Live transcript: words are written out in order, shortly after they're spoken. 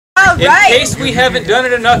In case we haven't done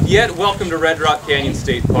it enough yet, welcome to Red Rock Canyon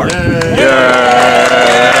State Park.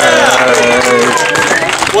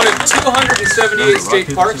 One of 278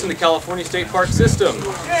 state parks in the California State Park system.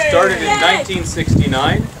 Started in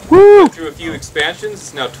 1969. Went through a few expansions.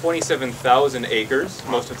 It's now 27,000 acres.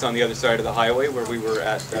 Most of it's on the other side of the highway where we were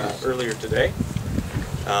at earlier today.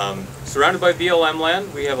 Surrounded by BLM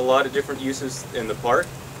land, we have a lot of different uses in the park.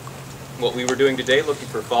 What we were doing today, looking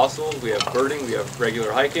for fossils, we have birding, we have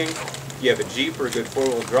regular hiking. If you have a Jeep or a good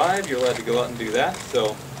four-wheel drive, you're allowed to go out and do that.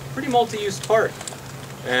 So, pretty multi-use park.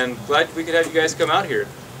 And glad we could have you guys come out here.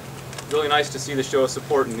 Really nice to see the show of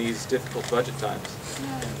support in these difficult budget times.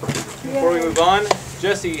 Before we move on,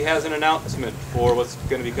 Jesse has an announcement for what's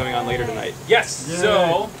going to be coming on later tonight. Yes,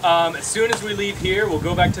 so as soon as we leave here, we'll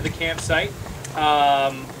go back to the campsite.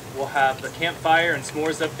 We'll have the campfire and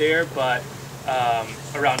s'mores up there, but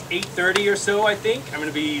around 8:30 or so, I think, I'm going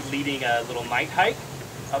to be leading a little night hike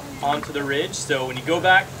up onto the ridge. So when you go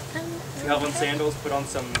back, if you have on sandals, put on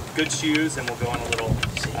some good shoes, and we'll go on a little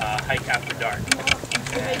hike after dark.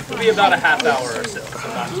 And it'll be about a half hour or so, so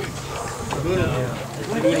not too the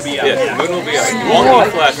moon will be out. Yes, the moon will be out. Won't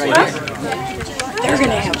need flashlights.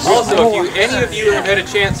 Also, if any of you have had a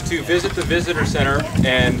chance to visit the visitor center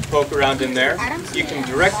and poke around in there, you can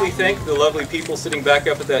directly thank the lovely people sitting back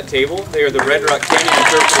up at that table. They are the Red Rock Canyon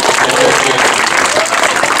Interpretive Association.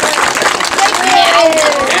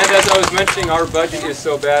 And as I was mentioning, our budget is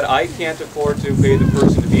so bad, I can't afford to pay the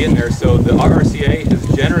person to be in there, so the RRCA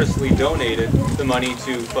has generously donated the money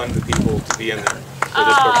to fund the people to be in there for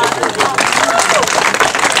this particular visit.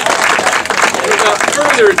 Without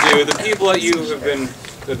further ado, the people that you have been,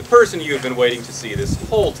 the person you have been waiting to see this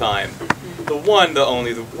whole time, the one, the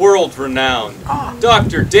only, the world-renowned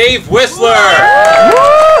Dr. Dave Whistler!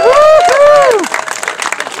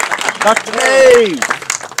 Dr. Dave!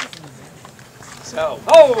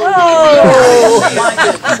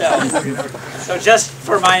 So just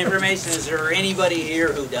for my information, is there anybody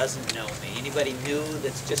here who doesn't know me? Anybody new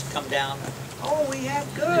that's just come down? Oh, we have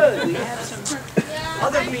good. We have some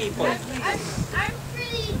other people. I'm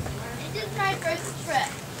pretty. This is my first trip.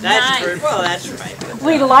 That's nice. Well, that's right. But,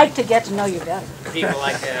 we'd like to get to know you better. People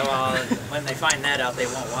like that. Well, when they find that out, they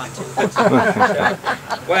won't want to.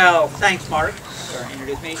 Well, thanks, Mark, for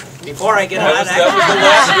introducing me. Before I get on that, That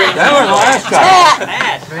was the last time.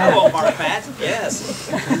 Matt. Hello, Mark. Matt.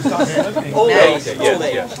 Yes. Old age.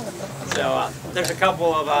 So there's a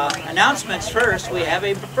couple of announcements. First, we have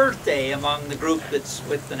a birthday among the group that's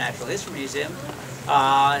with the Natural History Museum.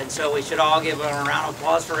 And so we should all give a round of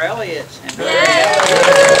applause for Elliot.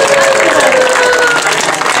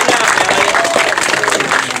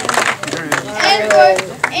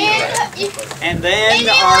 And then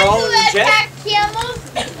our own Jeff.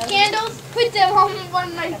 Candles, put them on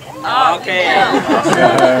one night. Okay.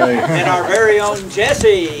 And our very own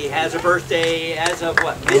Jesse has a birthday as of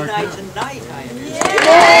what, midnight tonight, I understand.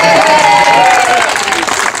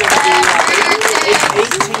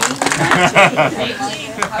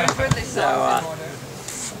 18. So,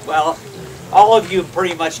 well, all of you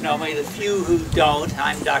pretty much know me. The few who don't,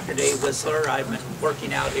 I'm Dr. Dave Whistler. I've been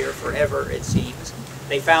working out here forever, it seems.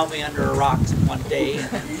 They found me under a rock one day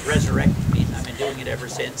and resurrected me, and I've been doing it ever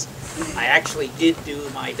since. I actually did do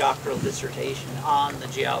my doctoral dissertation on the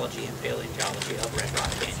geology and paleontology of Red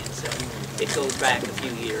Rock Canyon, so it goes back a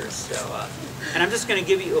few years. So, and I'm just going to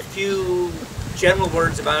give you a few general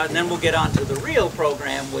words about it, and then we'll get on to the real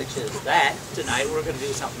program, which is that. Tonight we're going to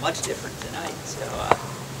do something much different tonight. So,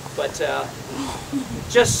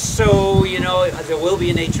 just so you know, there will be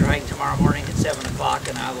a nature hike tomorrow morning at 7 o'clock,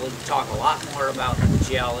 and I will talk a lot more about the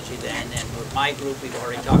geology then. And with my group, we've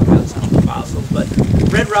already talked about some of the fossils. But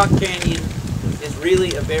Red Rock Canyon is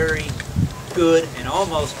really a very good and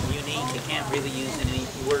almost unique. You can't really use any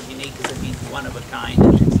word unique because it means one of a kind.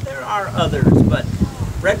 There are others, but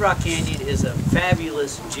Red Rock Canyon is a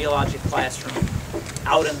fabulous geologic classroom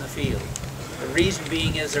out in the field. The reason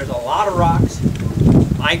being is there's a lot of rocks.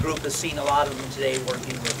 My group has seen a lot of them today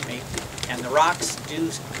working with me, and the rocks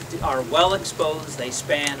are well exposed. They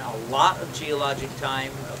span a lot of geologic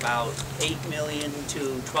time, about 8 million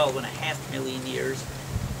to 12.5 million years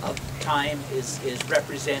of time is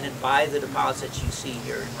represented by the deposits you see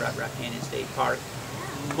here in Red Rock Canyon State Park.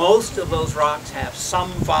 Most of those rocks have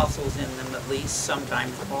some fossils in them at least,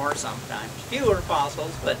 sometimes more, sometimes fewer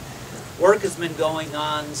fossils, but work has been going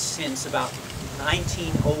on since about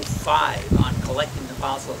 1905 on collecting the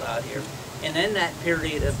fossils out here. And in that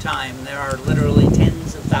period of time, there are literally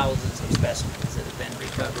tens of thousands of specimens that have been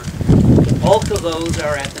recovered. The bulk of those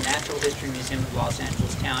are at the Natural History Museum of Los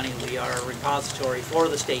Angeles County. We are a repository for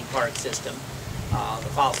the state park system. the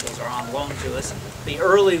fossils are on loan to us. The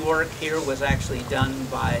early work here was actually done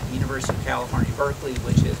by the University of California, Berkeley,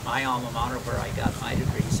 which is my alma mater where I got my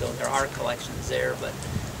degree. So there are collections there, but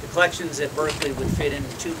the collections at Berkeley would fit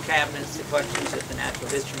into 2 cabinets. The collections at the Natural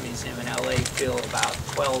History Museum in LA fill about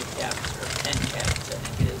 12 cabinets, or 10 cabinets, I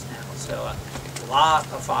think it is now. So a lot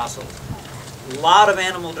of fossils. A lot of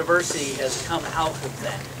animal diversity has come out of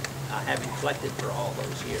that, having collected for all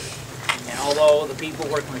those years. And although the people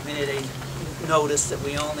working with me today notice that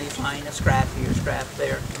we only find a scrap here, scrap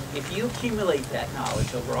there, if you accumulate that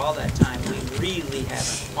knowledge over all that time, we really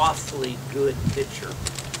have an awfully good picture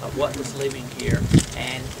of what was living here.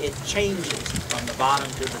 And it changes from the bottom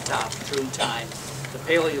to the top through time. The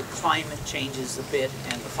paleoclimate changes a bit,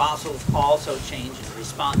 and the fossils also change in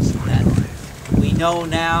response to that. We know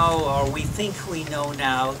now, or we think we know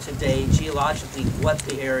now today, geologically what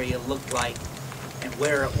the area looked like and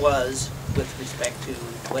where it was with respect to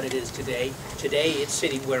what it is today. Today it's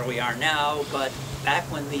sitting where we are now, but back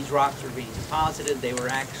when these rocks were being deposited, they were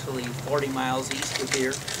actually 40 miles east of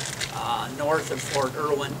here, north of Fort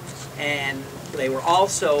Irwin, and they were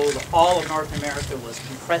also, all of North America was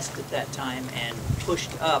compressed at that time and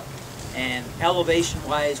pushed up. And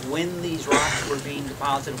elevation-wise, when these rocks were being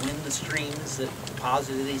deposited, when the streams that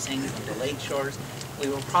deposited these things from the lake shores, we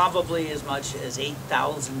were probably as much as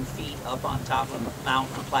 8,000 feet up on top of a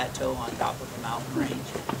mountain plateau, on top of a mountain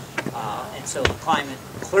range. And so the climate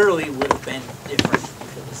clearly would have been different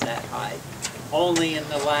if it was that high. Only in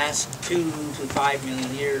the last 2 to 5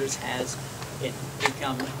 million years has it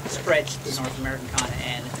become stretched, the North American continent,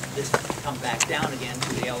 and this come back down again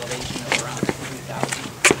to the elevation of around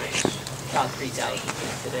 3,000. About 3,000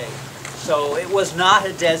 feet today. So it was not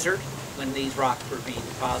a desert when these rocks were being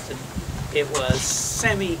deposited. It was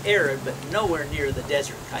semi-arid, but nowhere near the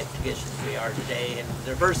desert-type conditions we are today. And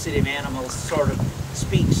the diversity of animals sort of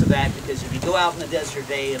speaks to that, because if you go out in the desert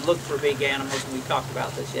today and look for big animals, and we talked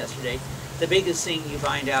about this yesterday, the biggest thing you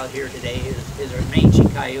find out here today is a mangy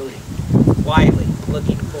coyote, wily,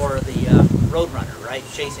 looking for the roadrunner, right,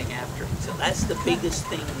 chasing after him. So that's the biggest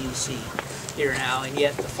thing you see here now, and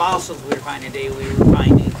yet the fossils we were finding today, we were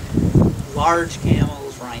finding large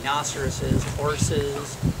camels, rhinoceroses,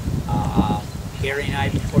 horses. Gary and I,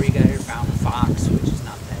 before you got here, found a fox, which is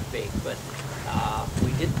not that big, but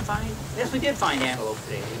we didn't find, yes, we did find antelope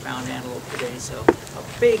today. We found antelope today, so a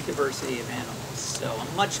big diversity of animals, so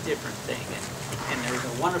a much different thing. And there's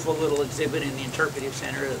a wonderful little exhibit in the Interpretive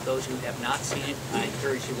Center that those who have not seen it, I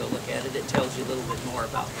encourage you to go look at it. It tells you a little bit more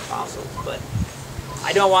about the fossils, but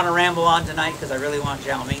I don't want to ramble on tonight because I really want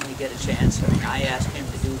Xiaoming to get a chance. I mean, I asked him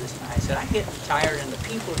to do this, and I said, I'm getting tired, and the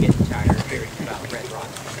people are getting tired of hearing about red rock.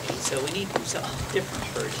 So we need to do something different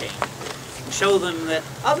for a change and show them that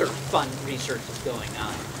other fun research is going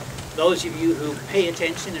on. Those of you who pay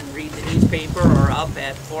attention and read the newspaper or are up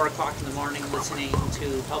at 4 o'clock in the morning listening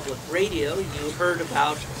to public radio, you heard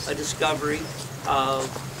about a discovery of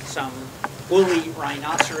some woolly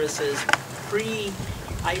rhinoceroses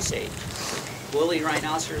pre-Ice Age. Woolly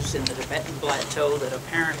rhinoceros in the Tibetan plateau that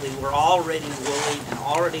apparently were already woolly and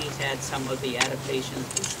already had some of the adaptations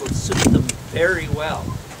which will suit them very well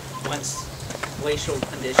once glacial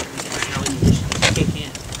conditions and snowy conditions kick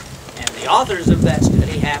in. And the authors of that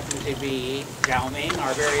study happen to be Xiaoming,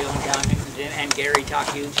 our very own Xiaoming, and Gary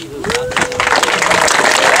Takeuchi, who's out there.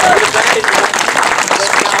 Let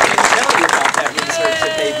Xiaoming tell you about that research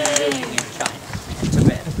that they've been doing in China and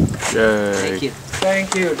Tibet. Yay. Thank you.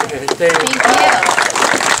 Thank you. Thank you.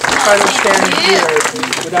 If I was standing here,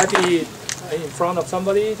 would I be in front of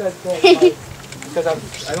somebody? Because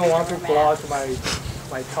I don't want to block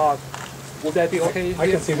my talk. Would that be okay? I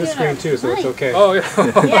can see this screen too, so it's okay. Oh, yeah.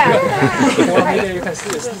 Yeah. Well, maybe you can see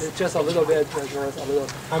it's just a little bit. A little.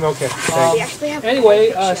 I'm okay.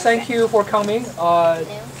 Anyway, thank you for coming.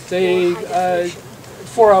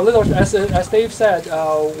 For a little, as Dave said,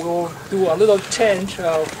 we'll do a little change,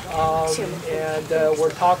 and we'll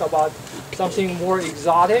talk about something more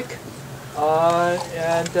exotic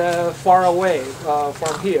and far away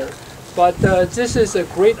from here. But this is a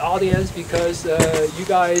great audience because you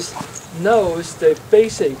guys knows the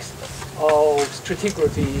basics of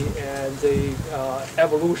stratigraphy and the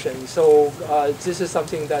evolution. So this is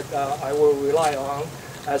something that I will rely on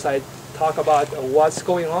as I talk about what's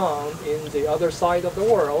going on in the other side of the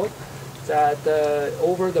world, that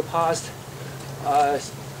over the past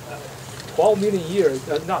 12 million years,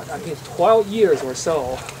 12 years or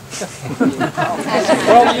so,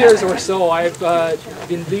 12 years or so, I've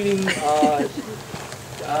been leading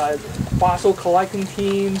fossil collecting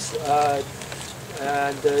teams,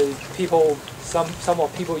 and people, some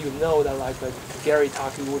of people you know that like Gary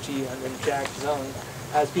Takeuchi and then Jack Zhang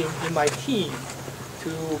has been in my team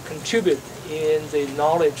to contribute in the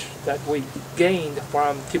knowledge that we gained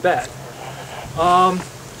from Tibet.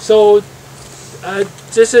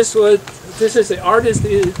 This is the artist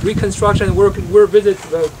reconstruction. We'll visit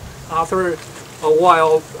after a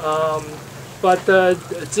while, but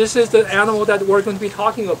this is the animal that we're going to be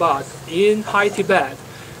talking about in High Tibet,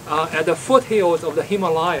 at the foothills of the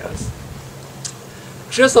Himalayas.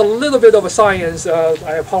 Just a little bit of a science.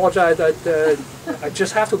 I apologize that I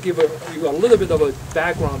just have to give you a little bit of a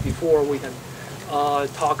background before we can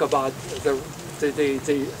talk about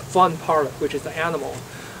the fun part, which is the animal.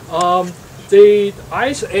 The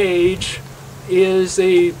Ice Age is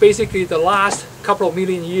basically the last couple of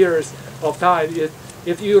million years of time.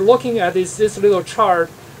 If you're looking at this little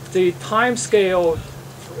chart, the time scale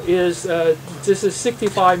is this is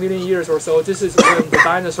 65 million years or so. This is when the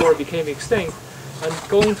dinosaur became extinct. And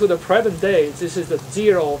going to the present day, this is the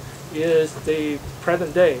 0 is the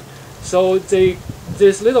present day. So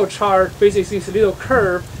this little chart, basically this little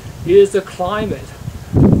curve, is the climate.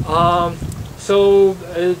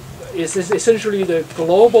 It's essentially the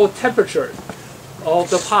global temperature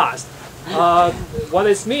of the past. What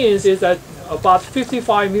it means is that about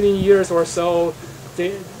 55 million years or so,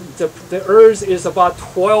 the Earth is about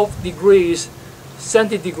 12 degrees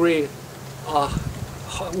centigrade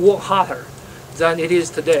hotter than it is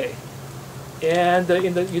today. And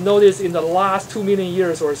you notice in the last 2 million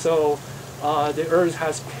years or so, the Earth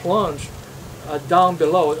has plunged down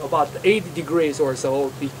below about 8 degrees or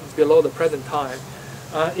so below the present time.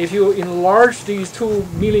 If you enlarge these 2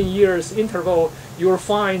 million years interval, you'll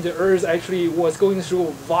find the Earth actually was going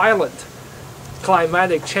through violent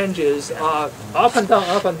climatic changes, up and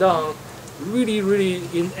down. Really,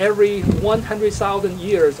 in every 100,000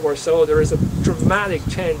 years or so, there is a dramatic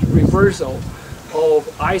change, reversal of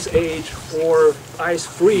ice age or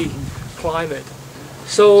ice-free climate.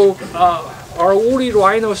 So our woolly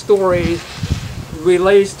rhino story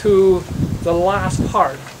relates to the last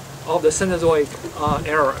part of the Cenozoic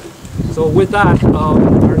era. So with that, I'll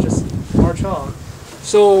just march on.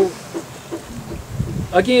 So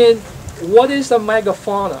again, what is the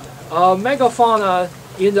megafauna? Megafauna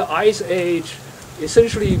in the Ice Age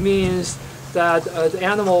essentially means that the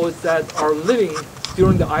animals that are living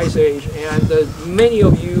during the Ice Age, and many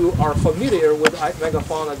of you are familiar with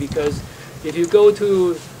megafauna because if you go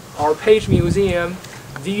to our Page Museum,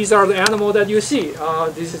 these are the animals that you see.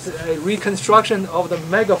 This is a reconstruction of the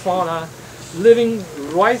megafauna living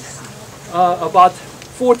right about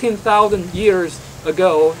 14,000 years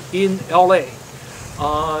ago in LA.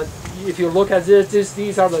 If you look at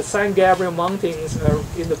these are the San Gabriel Mountains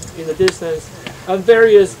in the distance, and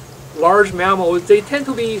various large mammals. They tend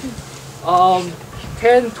to be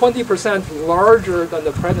 10–20% larger than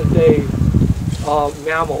the present day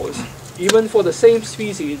mammals. Even for the same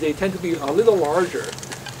species, they tend to be a little larger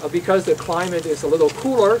because the climate is a little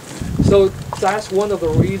cooler. So that's one of the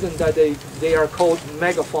reasons that they are called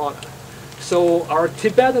megafauna. So our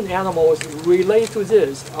Tibetan animals relate to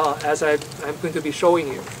this, as I'm going to be showing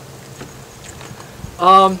you.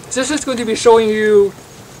 This is going to be showing you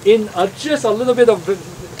in just a little bit of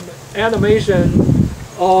animation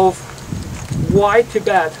of why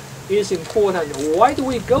Tibet is important. Why do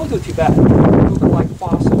we go to Tibet to look like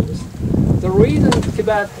fossils? The reason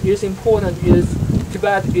Tibet is important is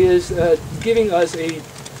Tibet is giving us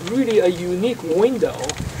really a unique window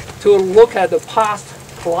to look at the past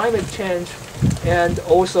climate change and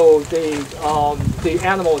also the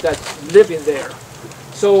animals that live in there.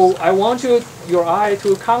 So I want your eye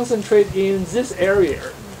to concentrate in this area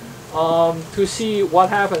to see what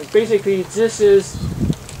happens. Basically, this is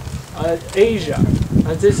Asia,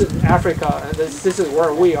 and this is Africa, and this is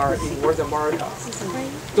where we are in North America.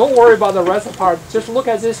 Don't worry about the rest of the part. Just look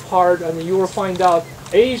at this part, and you will find out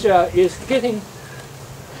Asia is hitting.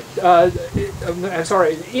 I'm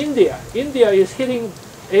sorry, India. India is hitting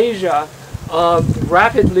Asia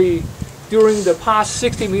rapidly during the past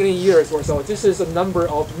 60 million years or so. This is a number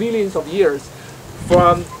of millions of years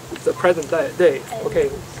from the present day. Okay.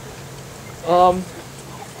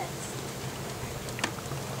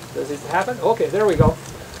 Does it happen? Okay, there we go.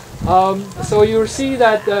 So you see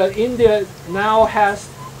that India now has,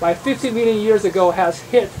 by 50 million years ago, has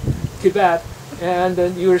hit Tibet, and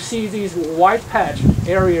then you see these white patch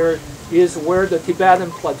area is where the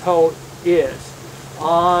Tibetan plateau is.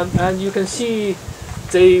 And you can see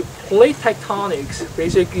the plate tectonics,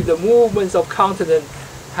 basically the movements of continent,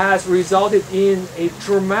 has resulted in a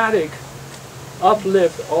dramatic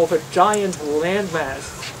uplift of a giant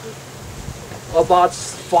landmass about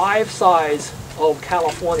 5 size of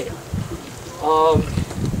California.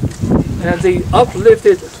 And they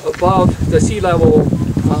uplifted above the sea level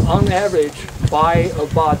on average by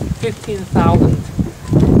about 15,000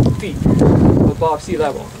 feet above sea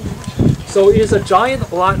level. So it's a giant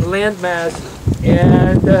landmass,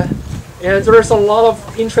 and there's a lot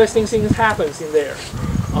of interesting things happens in there.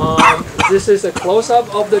 This is a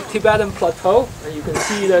close-up of the Tibetan plateau, and you can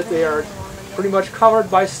see that they are pretty much covered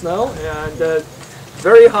by snow, and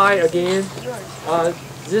very high again.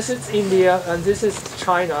 This is India, and this is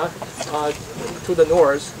China to the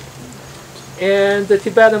north. And the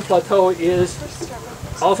Tibetan plateau is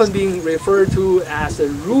often being referred to as the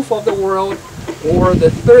roof of the world, or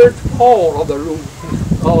the third pole of the roof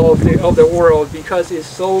of the world, because it's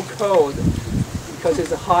so cold, because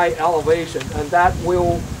it's a high elevation, and that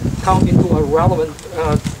will come into a relevant,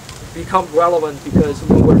 become relevant because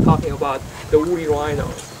when we're talking about the woolly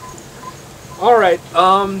rhinos. All right,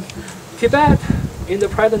 Tibet in the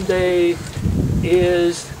present day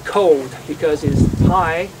is cold because it's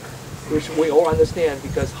high, which we all understand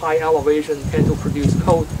because high elevation tend to produce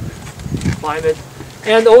cold climate,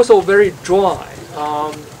 and also very dry.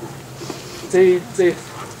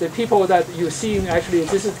 The people that you see, actually,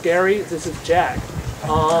 this is Gary, this is Jack.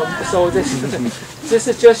 So this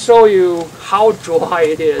is just show you how dry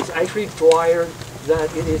it is. Actually, drier than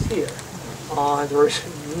it is here. There's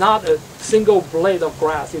not a single blade of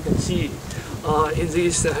grass you can see in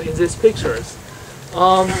these pictures.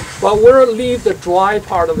 But we'll leave the dry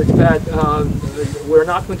part of the Tibet. We're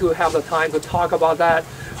not going to have the time to talk about that.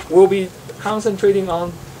 We'll be concentrating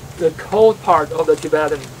on the cold part of the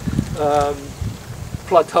Tibetan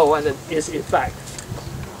plateau and its effect.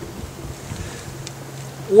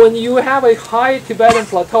 When you have a high Tibetan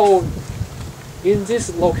plateau in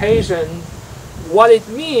this location, what it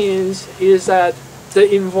means is that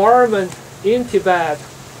the environment in Tibet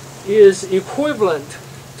is equivalent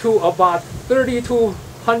to about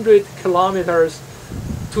 3,200 kilometers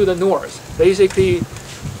to the north. Basically,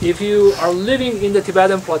 if you are living in the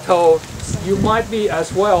Tibetan plateau, you might be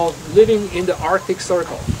as well living in the Arctic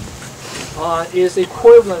Circle. Is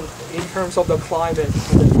equivalent in terms of the climate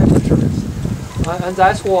and the temperatures. And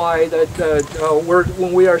that's why that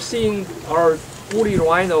when we are seeing our woolly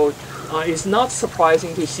rhino, it's not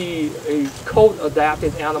surprising to see a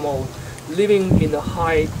cold-adapted animal living in the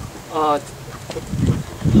high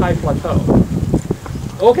plateau.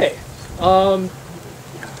 Okay.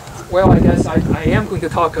 Well, I guess I am going to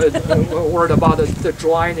talk a word about the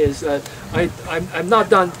dryness. I'm not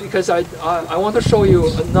done because I want to show you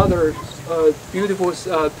another beautiful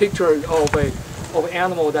picture of an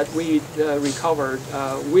animal that we recovered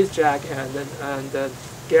with Jack and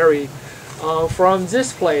Gary from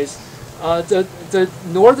this place. The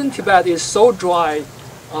northern Tibet is so dry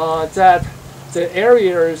that the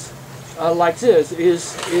areas like this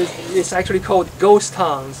is actually called ghost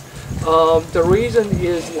towns. The reason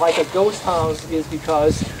is like a ghost towns is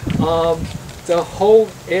because the whole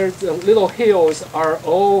area, the little hills are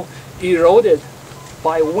all eroded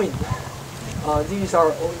by wind. These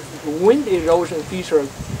are wind erosion features.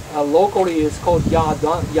 Locally, it's called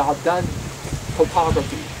Yadan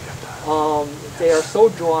topography. They are so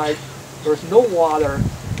dry, there's no water,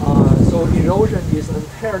 so erosion is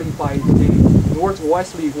entirely by the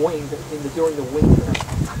northwesterly wind during the winter.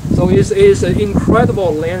 So it's an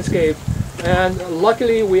incredible landscape, and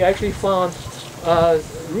luckily we actually found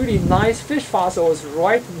really nice fish fossils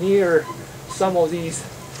right near some of these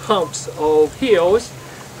humps of hills.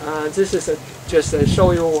 This is just to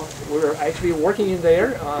show you we're actually working in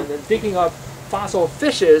there and digging up fossil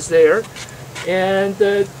fishes there. And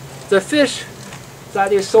the fish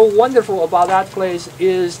that is so wonderful about that place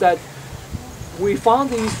is that we found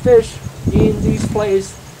these fish in these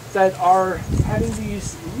places that are having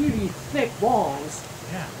these really thick bones.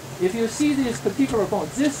 Yeah. If you see these particular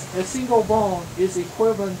bones, a single bone is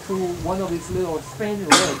equivalent to one of these little Spanish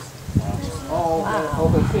ribs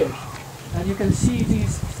of a fish. And you can see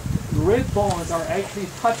these rib bones are actually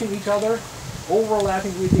touching each other,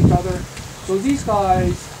 overlapping with each other. So these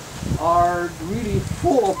guys are really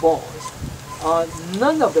full of bones.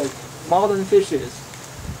 None of the modern fishes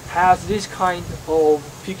has this kind of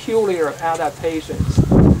peculiar adaptations.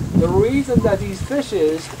 The reason that these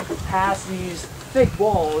fishes has these thick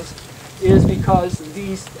bones is because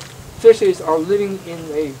these fishes are living in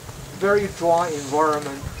a very dry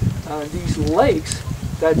environment. These lakes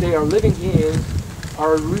that they are living in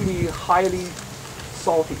are really highly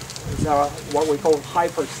salty. These are what we call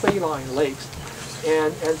hypersaline lakes.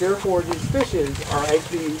 And therefore these fishes are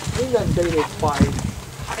actually inundated by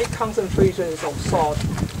high concentrations of salt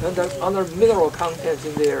and other mineral contents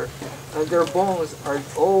in there. And their bones are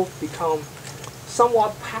all become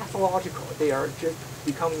somewhat pathological. They are just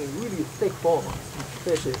becoming really thick bones,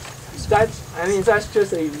 fishes. that's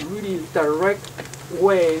just a really direct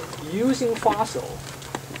way using fossil,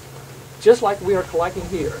 just like we are collecting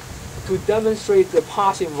here, to demonstrate the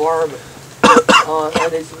past environment.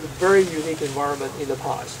 And it's a very unique environment in the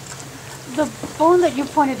past. The bone that you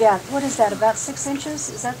pointed out, what is that, about 6 inches?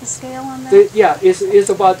 Is that the scale on that? Yeah, it's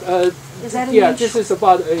about, is that an yeah, inch? this is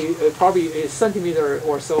about probably a centimeter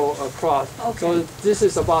or so across. Okay. So this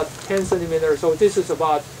is about 10 centimeters. So this is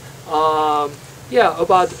about, yeah,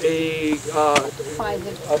 about a 5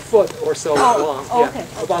 inches. a foot or so long. Oh, Yeah, okay.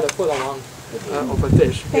 about a foot long of a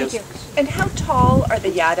fish. Thank Yes. you. And how tall are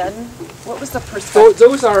the yadan? What was the So perspective?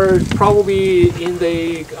 those are probably in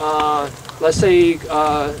the, let's say,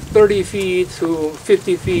 30 feet to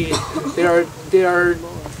 50 feet. They're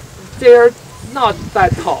not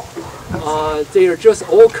that tall. They are just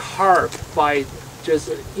all carved by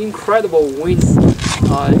just incredible wind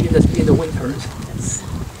in the winters,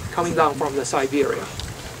 coming down from the Siberia.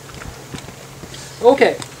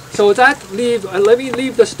 Okay. So that let me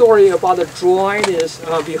leave the story about the dryness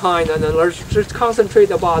behind, and then let's just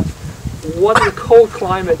concentrate about what the cold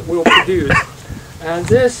climate will produce. And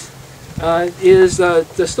this is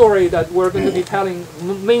the story that we're going to be telling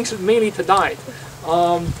mainly tonight.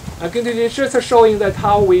 I'm going to be just showing that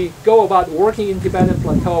how we go about working in Tibetan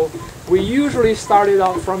Plateau. We usually started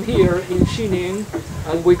out from here in Xining,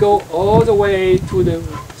 and we go all the way to the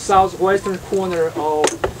southwestern corner of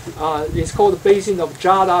it's called the Basin of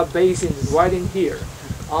Jada Basin, right in here.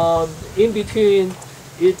 In between,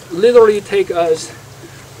 it literally takes us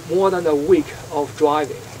more than a week of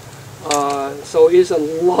driving. So it's a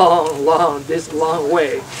long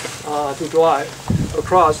way to drive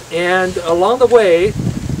across. And along the way,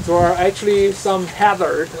 there are actually some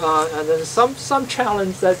hazards and then some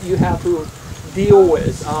challenge that you have to deal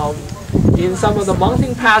with. In some of the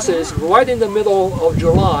mountain passes, right in the middle of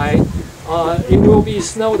July, it will be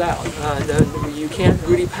snowed out, and you can't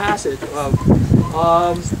really pass it.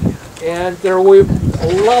 And there will a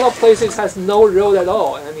lot of places has no road at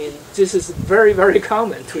all. I mean, this is very, very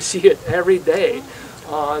common to see it every day.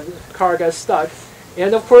 Car gets stuck,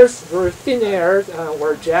 and of course, there are thin air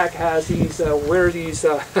where Jack has these these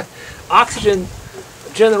oxygen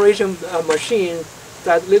generation machines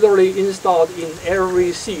that literally installed in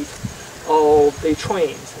every seat of the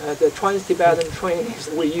trains. The Trans-Tibetan trains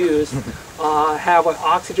we use have an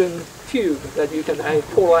oxygen tube that you can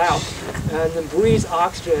pull out and breathe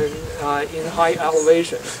oxygen in high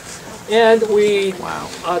elevation. And we,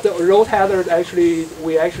 the road hazard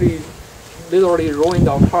we actually literally ruined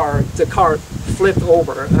our car. The car flipped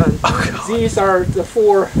over. And these are the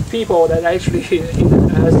 4 people that actually as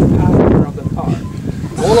the passenger of the car.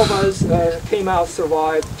 All of us came out,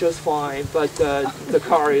 survived just fine, but the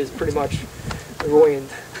car is pretty much ruined.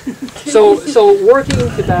 So working in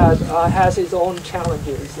Tibet has its own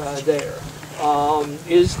challenges there.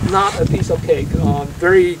 It's not a piece of cake.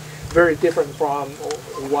 Very, very different from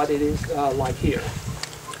what it is like here.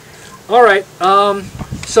 All right.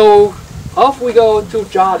 So off we go to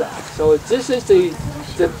Jada. So this is the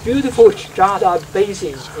beautiful Jada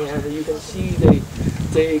Basin, and you can see the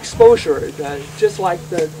exposure, just like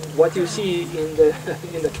what you see in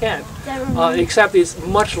the camp, except it's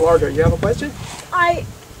much larger. You have a question?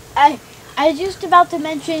 I just about to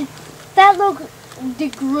mention that the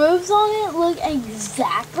grooves on it look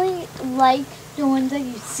exactly like the ones that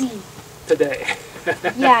you see Today.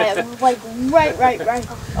 Yeah, like right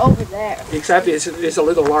over there. Except it's a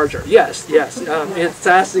little larger. Yes.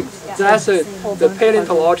 That's the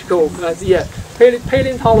paleontological.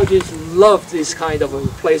 Paleontologists love these kind of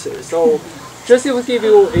places. So just to give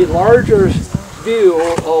you a larger view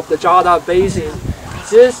of the Jada Basin,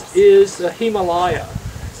 this is the Himalaya,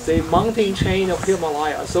 the mountain chain of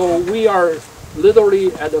Himalaya. So we are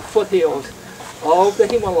literally at the foothills of the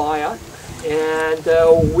Himalaya, and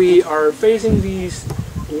we are facing these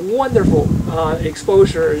wonderful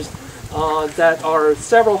exposures that are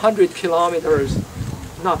several hundred meters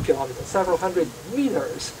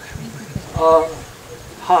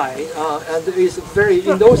high, and it's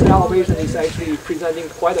in those elevations it's actually presenting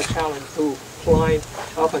quite a challenge to climb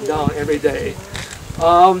up and down every day.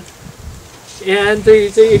 And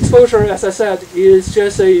the exposure, as I said, is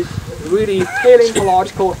just a really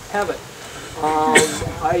paleontological heaven.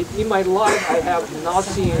 In my life, I have not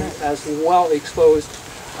seen as well exposed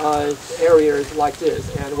areas like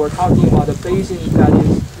this, and we're talking about a basin that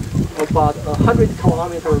is about 100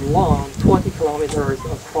 kilometers long, 20 kilometers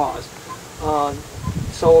across.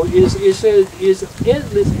 So it's an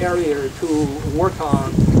endless area to work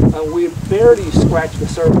on, and we barely scratched the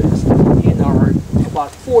surface in our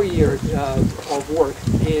about 4 years of work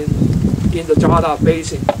in the Jada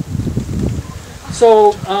Basin.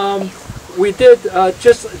 So we did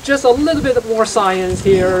just a little bit more science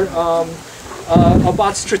here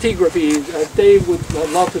about stratigraphy. Dave would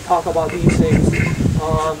love to talk about these things.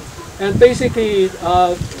 And basically,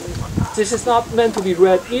 this is not meant to be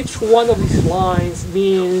read. Each one of these lines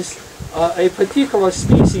means a particular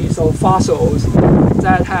species of fossils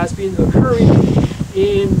that has been occurring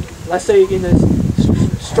in, let's say, in a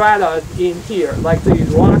strata in here, like the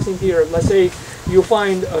rocks in here. Let's say you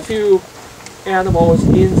find a few animals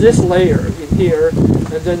in this layer in here,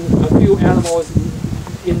 and then a few animals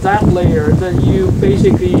in that layer. Then you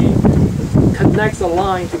basically connect the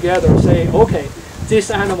line together, say, okay, this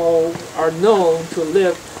animal are known to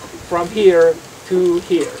live from here to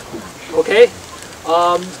here. Okay?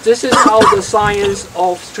 This is how the science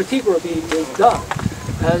of stratigraphy is done.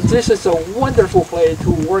 And this is a wonderful place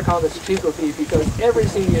to work on the stratigraphy because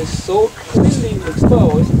everything is so clearly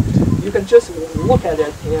exposed. You can just look at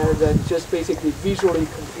it and then just basically visually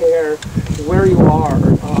compare where you are in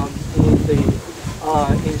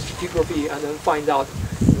stratigraphy and then find out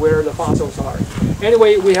where the fossils are.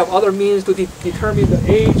 Anyway, we have other means to determine the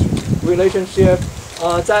age relationship.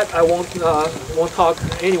 That I won't talk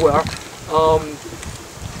anywhere.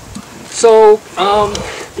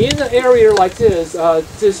 In an area like this,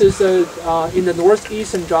 this is in the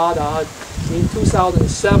northeastern Jada in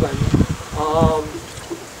 2007.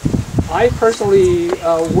 I personally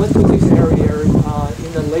went to this area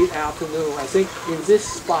in the late afternoon. I think in this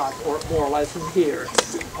spot, or more or less in here,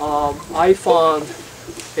 I found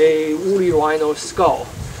a woolly rhino skull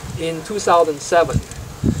in 2007.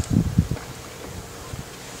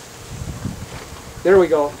 There we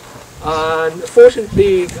go.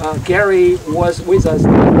 Unfortunately, Gary was with us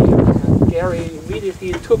that year, and Gary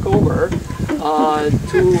immediately took over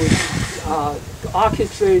to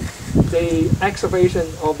orchestrate the excavation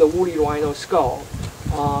of the woolly rhino skull.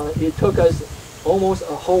 It took us almost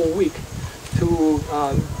a whole week to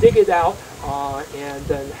dig it out and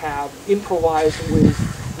then have improvised with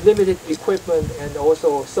limited equipment and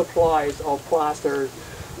also supplies of plaster.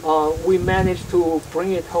 We managed to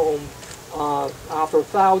bring it home after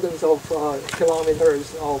thousands of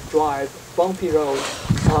kilometers of drive, bumpy road,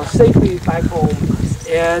 safely back home.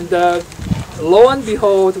 And lo and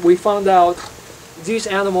behold, we found out this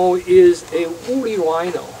animal is a woolly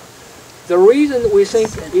rhino. The reason we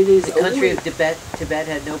think it is the country of Tibet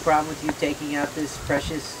had no problem with you taking out this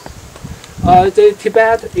precious. The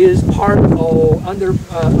Tibet is part of under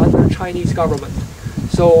Chinese government,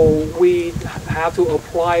 so we have to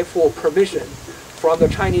apply for permission from the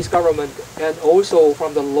Chinese government and also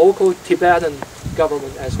from the local Tibetan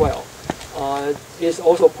government as well. It's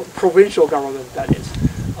also provincial government, that is.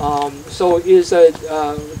 So the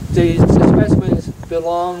specimens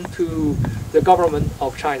belong to the government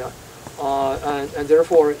of China, and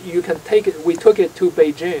therefore you can take it. We took it to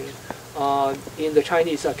Beijing in the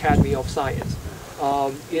Chinese Academy of Science.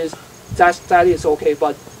 That is okay,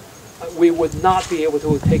 but we would not be able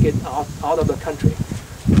to take it out of the country.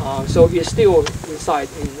 So it's still inside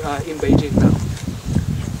in Beijing now.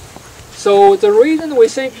 So the reason we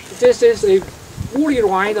think this is a woolly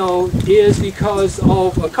rhino is because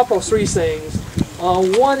of a couple of three things.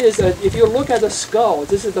 One is that if you look at the skull,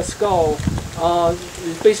 this is the skull,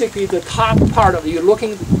 basically the top part of it, you're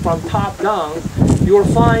looking from top down, you'll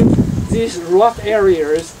find these rough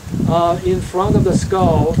areas in front of the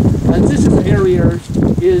skull, and this is the area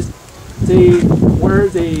is where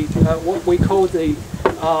what we call the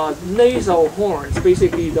nasal horns,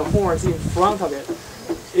 basically the horns in front of it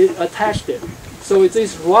attached it. So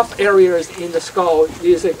these rough areas in the skull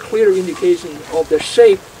is a clear indication of the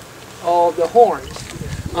shape of the horns.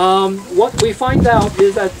 What we find out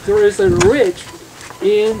is that there is a ridge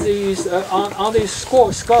in these on this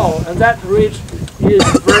skull, and that ridge is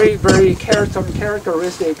very, very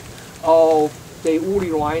characteristic of the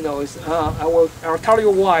woolly rhinos. I'll tell you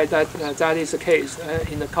why that is the case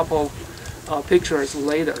in a couple of pictures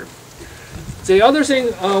later. The other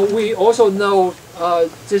thing we also know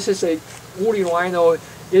this is a woolly rhino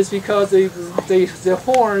is because the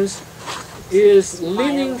horns is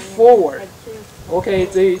leaning forward.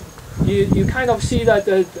 Okay, you kind of see that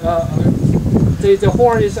the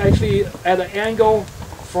horn is actually at an angle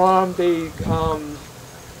from the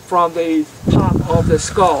top of the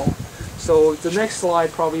skull. So the next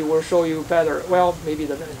slide probably will show you better. Well, maybe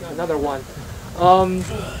another one.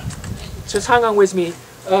 Just hang on with me.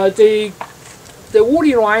 The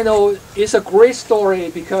woolly rhino is a great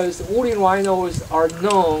story because woolly rhinos are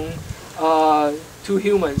known to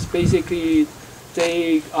humans. Basically,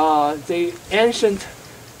 the ancient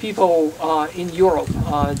people in Europe.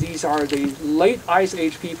 These are the late Ice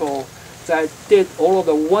Age people that did all of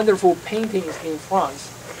the wonderful paintings in France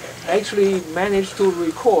actually managed to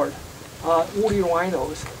record woolly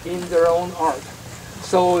rhinos in their own art.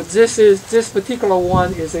 So this particular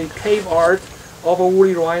one is a cave art of a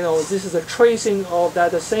woolly rhino. This is a tracing of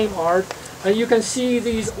that the same art, and you can see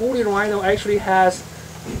these woolly rhino actually has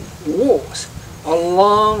wool,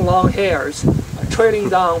 long hairs trailing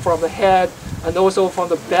down from the head and also from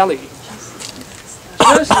the belly.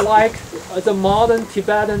 Just like the modern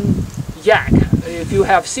Tibetan yak. If you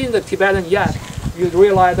have seen the Tibetan yak, you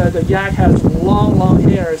realize that the yak has long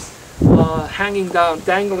hairs hanging down,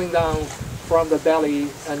 dangling down from the belly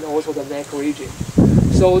and also the neck region.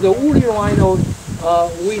 So the woolly rhino,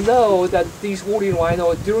 we know that these woolly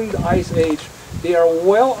rhino during the Ice Age, they are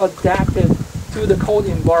well adapted to the cold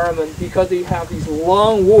environment because they have these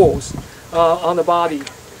long wools on the body.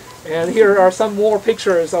 And here are some more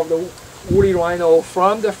pictures of the woolly rhino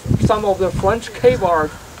from some of the French cave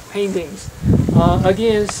art paintings.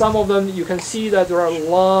 Again, some of them you can see that there are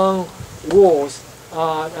long wools,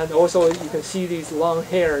 and also you can see these long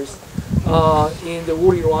hairs in the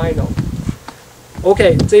woolly rhino.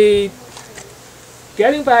 Okay,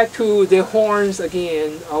 getting back to the horns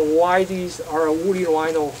again, why these are woolly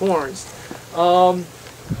rhino horns.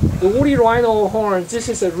 The woolly rhino horns, this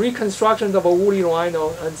is a reconstruction of a woolly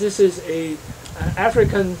rhino, and this is an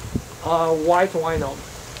African white rhino.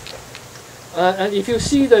 And if you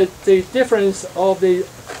see the difference of the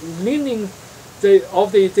leaning,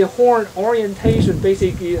 of the horn orientation,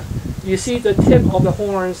 basically, you see the tip of the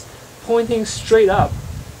horns pointing straight up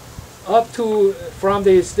to from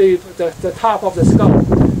the top of the skull,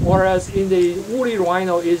 whereas in the woolly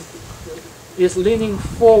rhino is leaning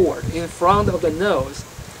forward in front of the nose.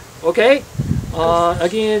 Okay,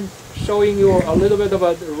 again showing you a little bit of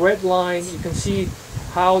a red line. You can see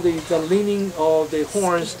how the leaning of the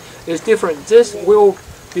horns is different. This will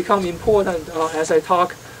become important as I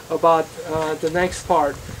talk about the next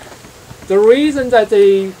part. The reason that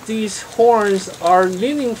these horns are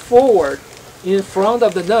leaning forward in front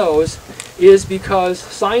of the nose is because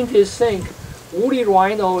scientists think woolly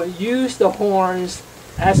rhino use the horns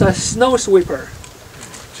as a snow sweeper,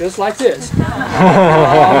 just like this.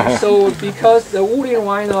 So because the woolly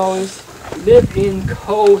rhinos live in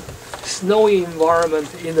cold, snowy environment,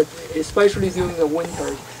 especially during the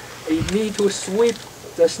winter, they need to sweep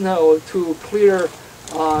the snow to clear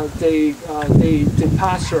the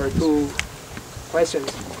pasture. To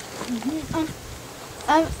questions?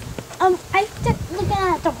 I kept looking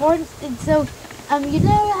at the horns, and so you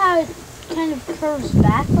know how it kind of curves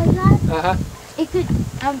back like that? It could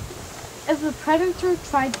if a predator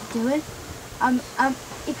tried to do it,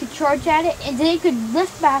 it could charge at it, and then it could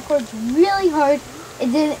lift backwards really hard,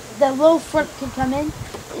 and then the little front could come in,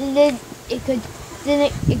 and then it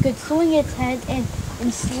could swing its head and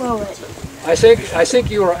slow it. I think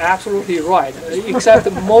you are absolutely right.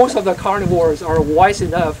 Except most of the carnivores are wise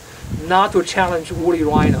enough not to challenge woolly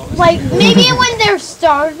rhinos. Like maybe when they're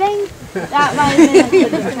starving, that might have been a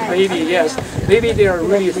good time. Maybe yes. Maybe they are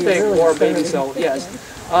really thick, or maybe so. Yes.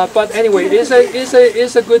 But anyway,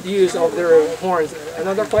 it's a good use of their horns.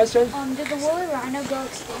 Another question? Did the woolly rhino go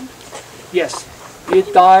extinct? Yes,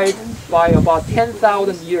 it died by about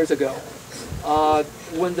 10,000 years ago.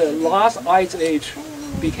 When the last ice age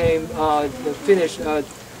became finished,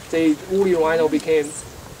 the woolly rhino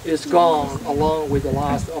is gone along with the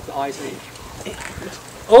last of the ice age.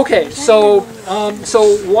 Okay, so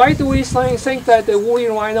why do we think that the woolly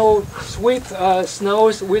rhino sweep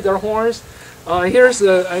snows with their horns? I'm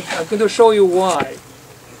going to show you why.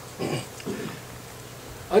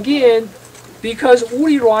 Again, because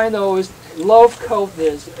woolly rhinos love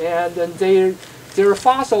coldness, and their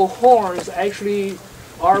fossil horns actually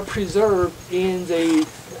are preserved in the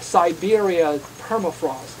Siberia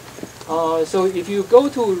permafrost. So if you go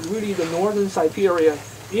to really the northern Siberia,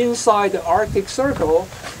 inside the Arctic Circle,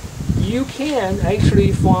 you can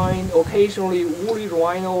actually find occasionally woolly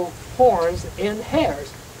rhino horns and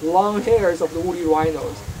hairs, long hairs of the woolly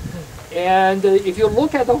rhinos. And if you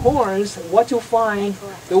look at the horns, what you find,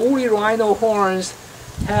 the woolly rhino horns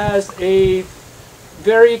has a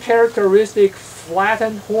very characteristic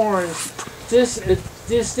flattened horns.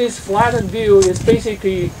 This flattened view is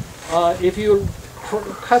basically if you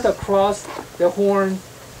cut across the horn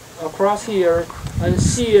across here and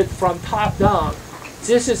see it from top down,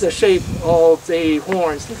 this is the shape of the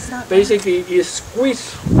horns. Basically, it's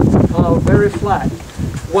squeezed very flat.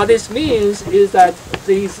 What this means is that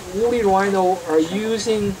these woolly rhino are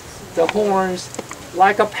using the horns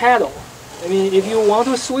like a paddle. I mean, if you want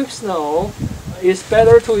to sweep snow, it's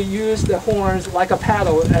better to use the horns like a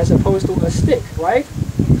paddle as opposed to a stick, right?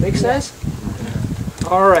 Make sense?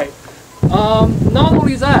 All right. Not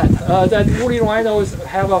only that, that woolly rhinos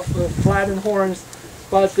have a flattened horns,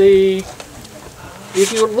 but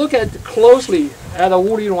if you look at closely at a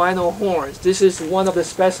woolly rhino horns, this is one of the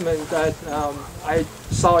specimens that I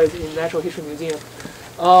saw it in Natural History Museum.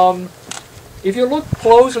 If you look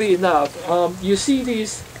closely enough, you see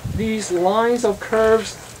these lines of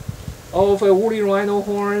curves of a woolly rhino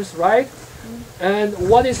horns, right? And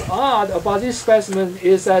what is odd about this specimen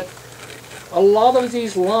is that a lot of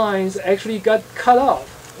these lines actually got cut off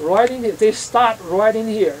right in here. They stop right in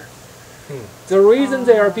here. The reason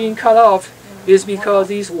they are being cut off is because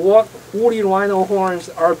these woolly rhino horns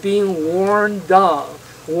are being worn down,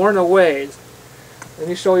 worn away. Let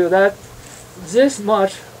me show you that. This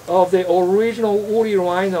much of the original woolly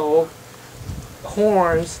rhino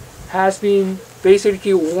horns has been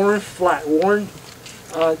basically worn flat,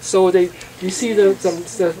 so you see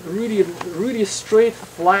the really straight,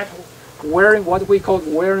 flat, wearing what we call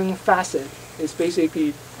wearing facet. It's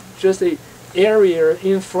basically just a area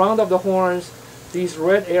in front of the horns, these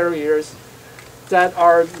red areas that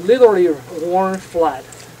are literally worn flat,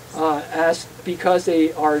 because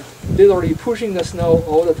they are literally pushing the snow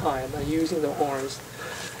all the time and using the horns.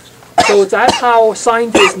 So that's how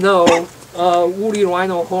scientists know woolly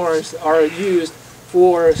rhino horns are used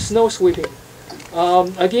for snow sweeping.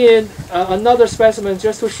 Again, another specimen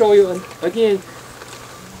just to show you, again,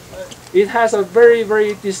 it has a very,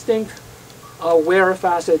 very distinct wear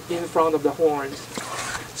facet in front of the horns.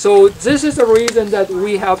 So this is the reason that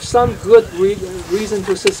we have some good reason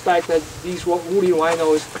to suspect that these woolly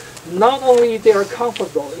rhinos, not only they are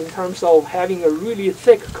comfortable in terms of having a really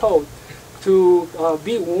thick coat to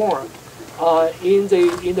be warm in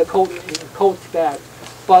the cold Tibet,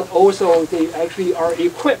 but also they actually are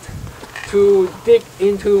equipped to dig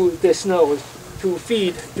into the snows to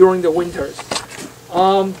feed during the winters.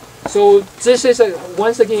 So this is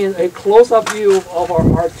once again a close-up view of our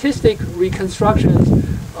artistic reconstructions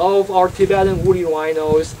of our Tibetan woolly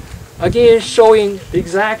rhinos, again showing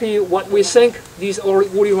exactly what we think these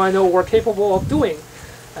woolly rhinos were capable of doing.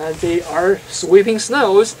 And they are sweeping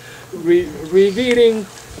snows, revealing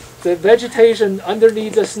the vegetation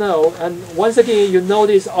underneath the snow. And once again, you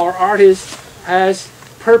notice our artist has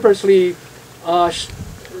purposely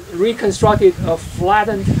reconstructed a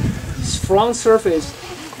flattened front surface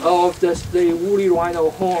of the woolly rhino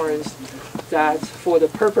horns, that for the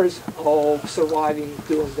purpose of surviving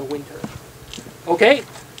during the winter. Okay,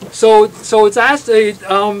 so that's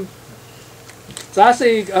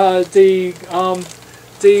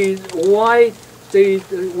why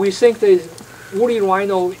we think the woolly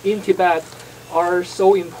rhino in Tibet are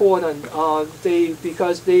so important.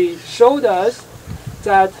 Because they showed us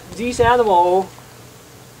that these animals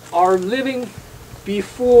are living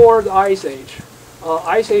before the Ice Age.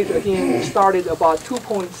 Ice Age again started about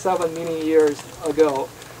 2.7 million years ago,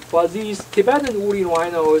 but these Tibetan woolly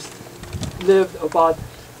rhinos lived about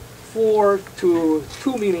 4 to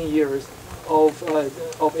 2 million years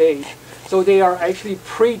of age. So they are actually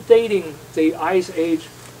predating the Ice Age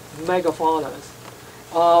megafaunas.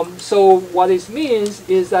 So what this means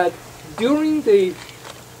is that during these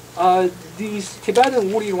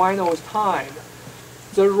Tibetan woolly rhinos' time,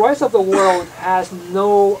 the rest of the world has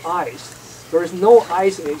no ice. There is no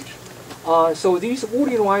ice age. So these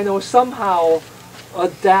woolly rhinos somehow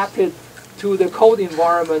adapted to the cold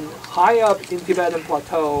environment high up in Tibetan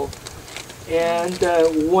Plateau. And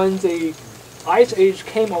when the ice age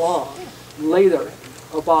came along later,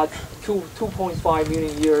 about 2.5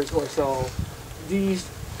 million years or so, these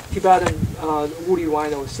Tibetan woolly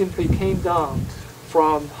rhinos simply came down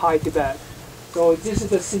from high Tibet. So this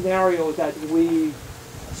is a scenario that we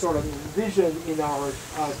sort of envisioned in our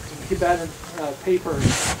Tibetan paper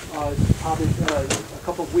published a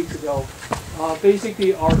couple of weeks ago.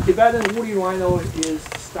 Basically, our Tibetan woolly rhino is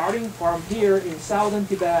starting from here in southern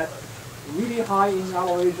Tibet, really high in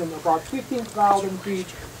elevation, about 15,000 feet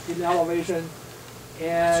in elevation,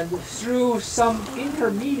 and through some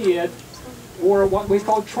intermediate or what we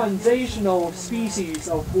call transitional species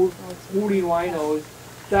of woolly rhinos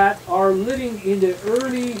that are living in the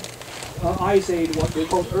early Ice Age, what we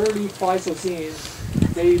call early Pleistocene.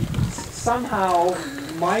 They somehow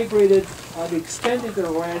migrated and expanded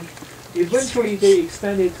their range. Eventually, they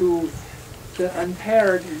expanded to the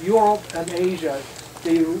entire Europe and Asia.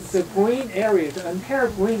 The green area, the entire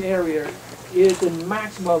green area, is the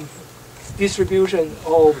maximum distribution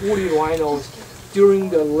of woolly rhinos during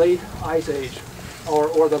the late Ice Age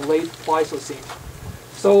or the late Pleistocene.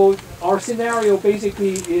 So our scenario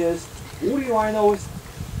basically is woolly rhinos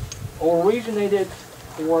originated,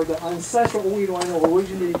 or the ancestral woolly rhino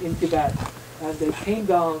originated in Tibet, and they came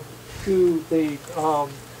down to the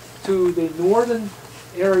to the northern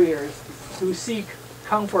areas to seek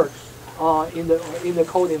comfort in the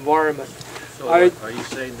cold environment. So are you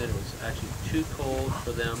saying that it was actually too cold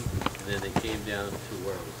for them, and then they came down to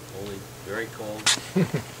where it was only very cold?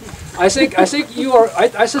 I think you are.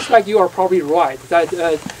 I suspect you are probably right that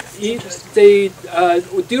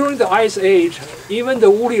during the Ice Age, even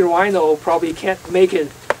the woolly rhino probably can't make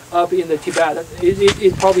it up in the Tibet.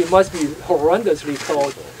 It probably must be horrendously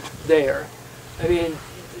cold there. I mean,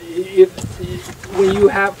 when you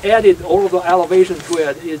have added all of the elevation to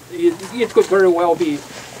it, it could very well be.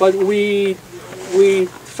 But we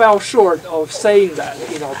fell short of saying that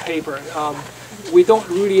in our paper. We don't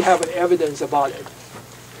really have evidence about it.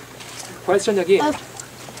 Question again.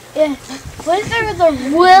 Yeah. Was there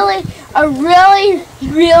a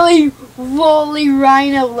really woolly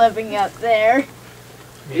rhino living up there?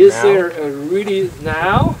 Is there a really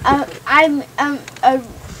now?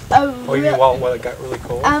 Oh, you mean while it got really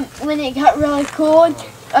cold? When it got really cold,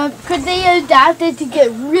 could they adapt it to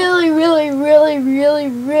get really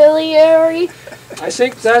airy? I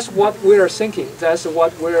think that's what we're thinking. That's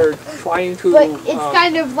what we're trying to. But it's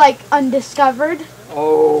kind of like undiscovered.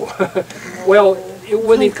 Oh, well,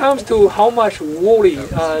 when it comes to how much woolly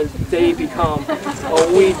they become,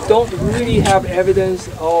 we don't really have evidence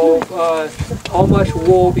of how much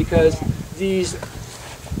wool because these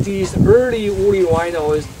early woolly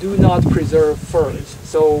rhinos do not preserve furs.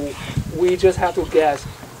 So we just have to guess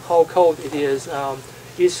how cold it is.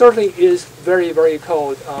 It certainly is very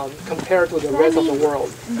cold compared to the rest of the world.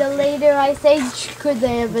 The later Ice Age, could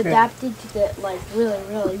they have adapted to get like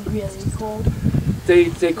really cold? They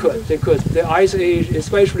could. The Ice Age,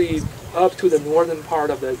 especially up to the northern part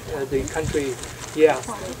of the country, yeah.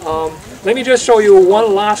 Let me just show you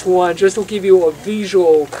one last one, just to give you a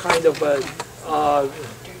visual kind of a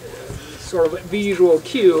sort of visual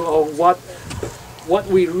cue of what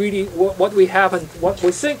we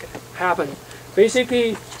think happened.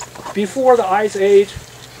 Basically, before the Ice Age,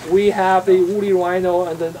 we have the woolly rhino,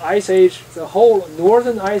 and then Ice Age, the whole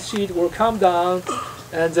northern ice sheet will come down,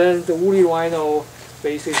 and then the woolly rhino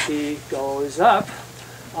basically goes up.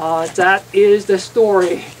 That is the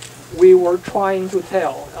story we were trying to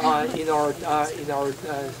tell in our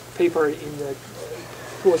paper in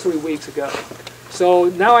 2 or 3 weeks ago. So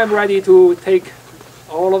now I'm ready to take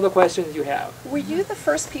all of the questions you have. Were you the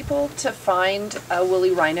first people to find a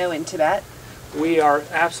woolly rhino in Tibet? We are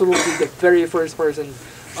absolutely the very first person.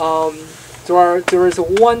 There is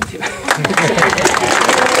one Tibet.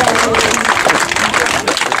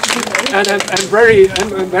 And I'm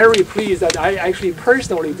very pleased that I actually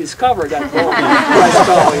personally discovered that bone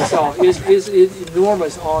myself. It's an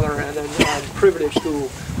enormous honor and a privilege to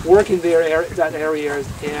work in that area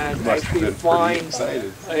and actually find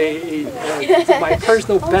my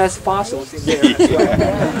personal best fossils in there as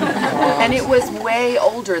well. And it was way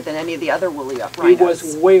older than any of the other woolly rhinos. It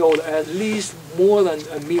was way older, at least more than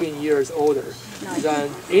 1 million years older than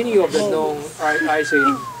any of the known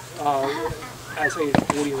Ice Age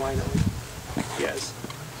woolly rhinos. Yes.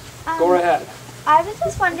 Go ahead. I was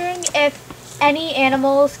just wondering if any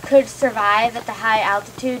animals could survive at the high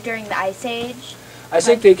altitude during the Ice Age. I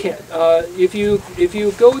think they can. If you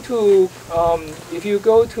go to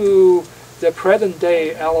the present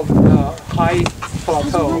day high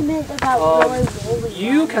plateau,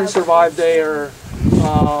 you can survive there.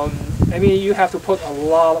 I mean, you have to put a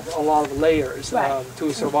lot of layers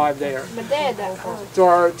to survive there. But they're that cold.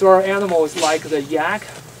 There are animals like the yak,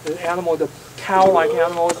 the cow-like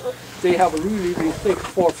animals. They have really thick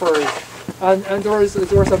furs, and there's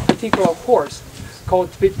a particular horse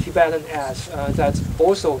called Tibetan ass that's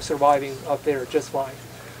also surviving up there just fine.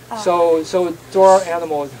 So there are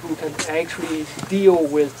animals who can actually deal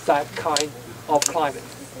with that kind of climate.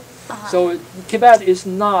 So Tibet is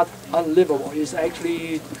not unlivable. It's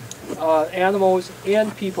actually animals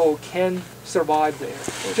and people can survive there.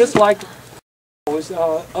 Just like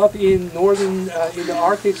up in northern, in the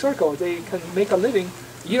Arctic Circle, they can make a living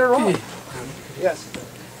year round. Yes.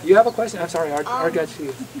 You have a question? I'm sorry, I'll get to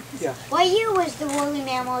you. Yeah. What year was the woolly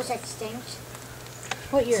mammals extinct?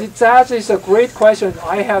 What year? See, that is a great question.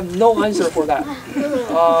 I have no answer for that.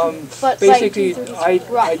 Basically,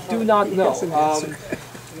 I do not know.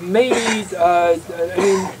 Maybe, I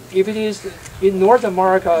mean, if it is in North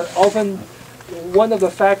America, often one of the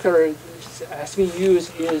factors that's being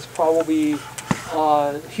used is probably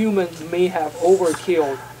humans may have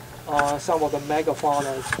overkilled some of the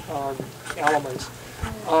megafauna elements.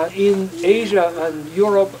 In Asia and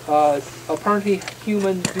Europe, apparently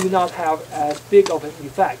humans do not have as big of an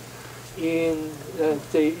effect in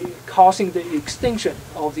causing the extinction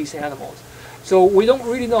of these animals. So we don't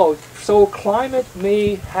really know. So climate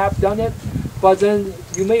may have done it, but then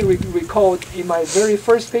you may recall in my very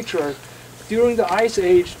first picture, during the Ice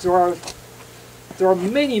Age, there are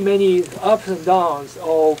many ups and downs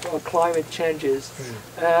of climate changes,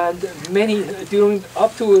 and many during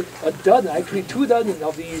up to a dozen, actually 2 dozen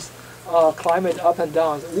of these climate up and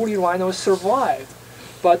downs. Woolly rhinos survived,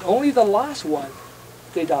 but only the last one,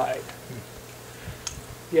 they died.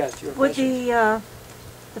 Yes, your Would question.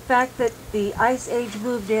 the fact that the Ice Age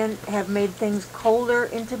moved in have made things colder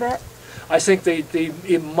in Tibet? I think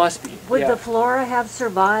it must be. Would yeah. the flora have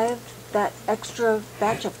survived that extra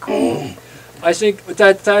batch of cold? I think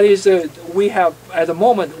that is we have at the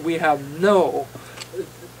moment we have no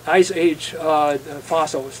Ice Age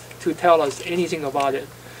fossils to tell us anything about it.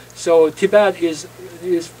 So Tibet is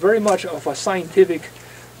very much of a scientific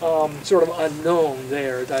sort of unknown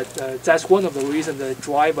there. That's one of the reasons that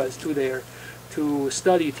drive us to there to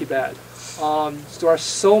study Tibet. There are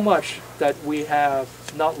so much that we have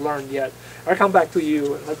not learned yet. I'll come back to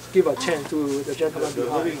you. Let's give a chance to the gentleman the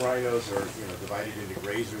behind. living rhinos are divided into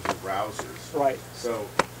grazers and browsers. Right. So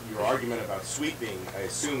your argument about sweeping, I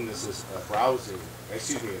assume this is a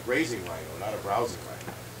grazing rhino, not a browsing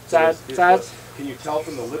rhino. So can you tell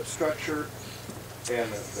from the lip structure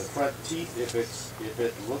and the front teeth if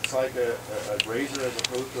it looks like a grazer as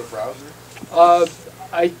opposed to a browser?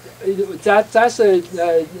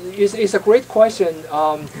 It's a great question.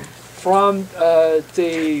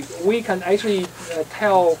 We can actually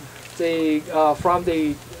tell from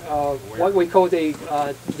what we call the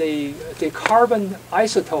carbon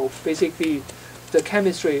isotope, basically the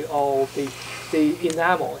chemistry of the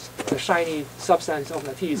enamels, the shiny substance of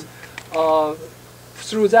the teeth.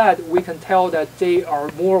 Through that, we can tell that they are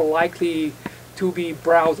more likely to be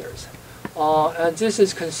browsers, and this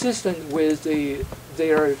is consistent with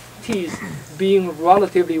their teeth being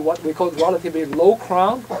relatively what we call relatively low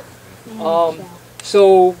crown.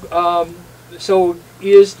 So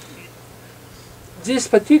is this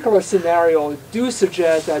particular scenario do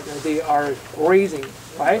suggest that they are grazing,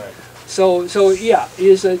 right? So yeah,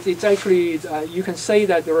 it's actually you can say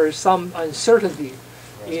that there is some uncertainty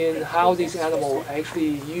in how these animals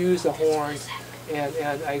actually use the horns and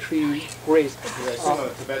actually graze. Because I assume on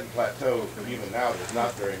the Tibetan plateau, even now, there's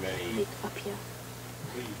not very many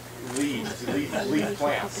leaf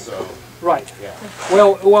plants. So right. Yeah.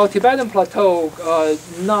 Well, Tibetan plateau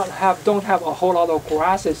don't have a whole lot of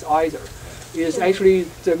grasses either. Is actually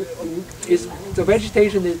the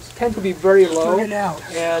vegetation tend to be very low,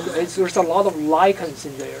 and there's a lot of lichens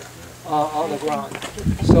in there on the ground.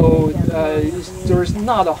 So there's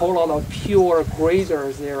not a whole lot of pure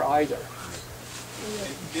grazers there either.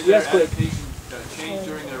 Did their adaptation change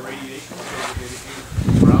during their radiation? So they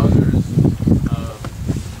became browsers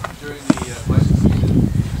during the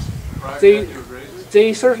Pleistocene?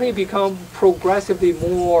 They certainly become progressively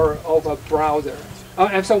more of a browser.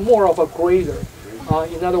 And so more of a grazer.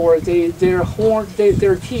 In other words,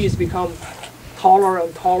 their teeth become taller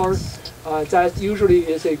and taller. That usually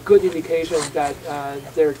is a good indication that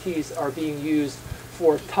their teeth are being used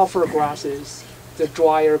for tougher grasses, the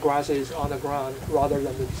drier grasses on the ground, rather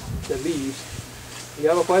than the leaves. You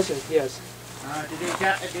have a question? Yes.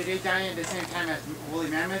 Did they die at the same time as woolly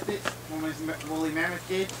mammoth did? Woolly mammoth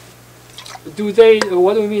did? Do they?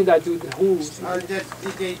 What do you mean that? Who? Did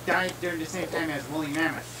they die during the same time as woolly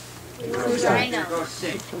mammoth?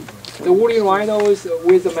 The woolly rhinos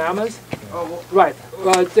with the mammoths? Oh, well, right.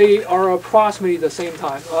 They are approximately the same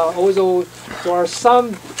time. Although there are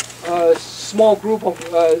some small group of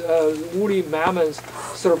woolly mammoths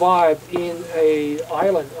survived in a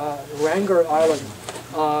island, Ranger Island,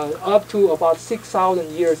 up to about 6,000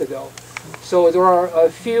 years ago. So there are a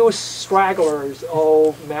few stragglers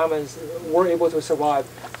of mammoths were able to survive,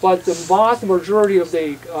 but the vast majority of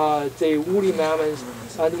the woolly mammoths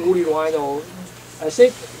and woolly rhino, I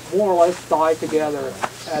think, more or less died together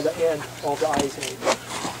at the end of the Ice Age.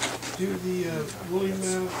 Do the woolly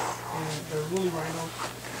mammoth and woolly rhino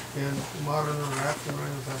and modern or African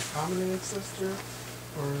rhinos have common ancestor,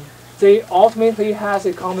 or? They ultimately has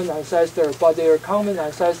a common ancestor, but their common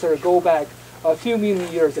ancestor go back a few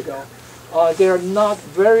million years ago. They are not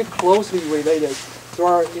very closely related.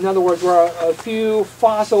 In other words, there are a few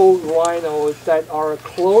fossil rhinos that are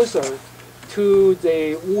closer to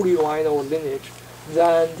the woolly rhino lineage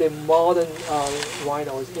than the modern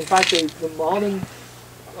rhinos. In fact, the modern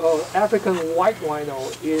African white rhino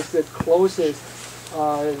is the closest,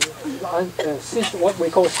 what we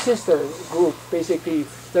call sister group, basically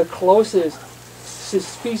the closest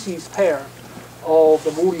species pair of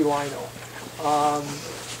the woolly rhino.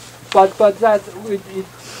 But that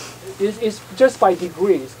it's just by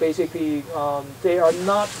degrees. Basically, they are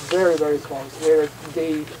not very, very close.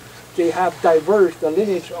 They have diverged. The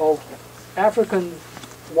lineage of African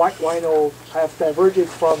white rhino have diverged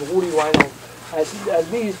from woolly rhino at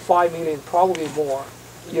least 5 million, probably more,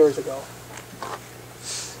 years ago.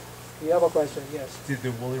 You have a question? Yes. Did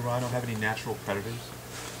the woolly rhino have any natural predators?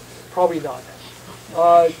 Probably not.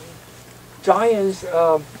 Giants,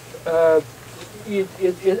 as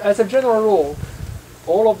a general rule,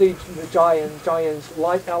 all of the giants,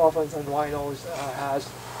 like elephants and rhinos, has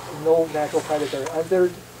no natural predator, and they're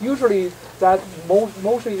usually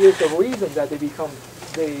mostly is the reason that they become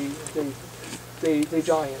the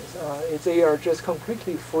giants. They are just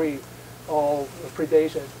completely free of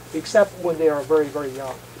predation, except when they are very, very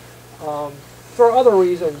young. For other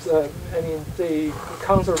reasons, I mean, the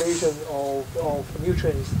conservation of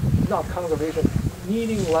nutrients, not conservation,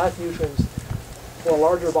 needing less nutrients for a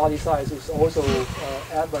larger body size is also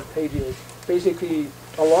advantageous. Basically,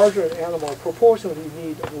 a larger animal proportionally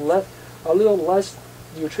need a little less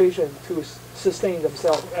nutrition to sustain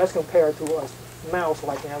themselves as compared to a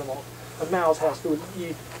mouse-like animal. A mouse has to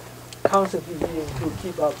eat, constantly eating to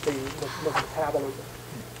keep up the metabolism.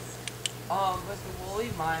 With the woolly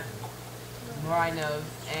rhinos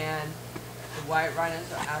and the white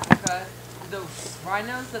rhinos of Africa, the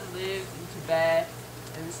rhinos that live in Tibet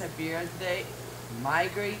and in Siberia, they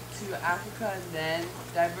migrate to Africa and then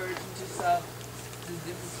diverge into the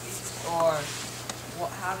different species, or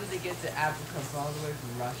how do they get to Africa from all the way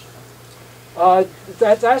from Russia?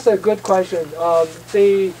 That's a good question.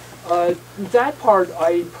 That part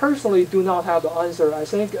I personally do not have the answer. I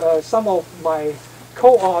think some of my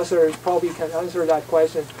co-authors probably can answer that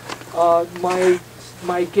question.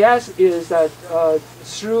 My guess is that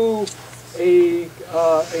through a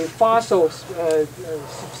fossil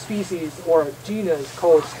species or a genus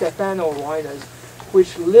called Stephanorhinus,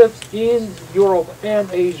 which lives in Europe and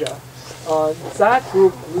Asia, that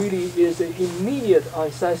group really is an immediate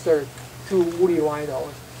ancestor to woolly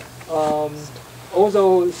rhinos.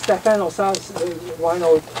 Although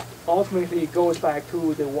Stephanorhinus ultimately goes back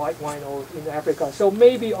to the white rhino in Africa. So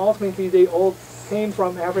maybe ultimately they all came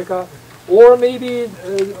from Africa, or maybe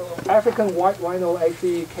African white rhino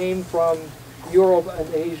actually came from Europe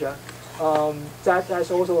and Asia.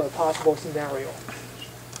 That's also a possible scenario.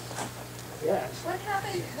 Yes. What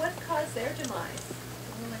happened? What caused their demise?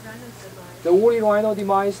 The woolly rhino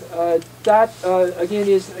demise. That again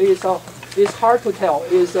is hard to tell.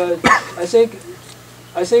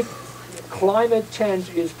 I think climate change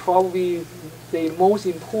is probably the most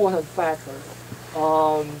important factor.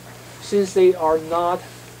 Since they are not,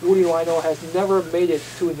 woolly rhino has never made it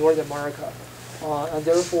to North America. And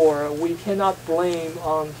therefore, we cannot blame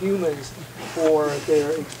on humans for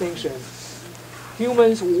their extinction.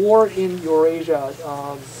 Humans were in Eurasia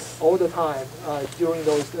all the time during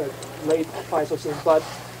those late Pleistocene, but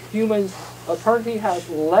humans apparently have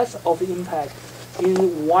less of impact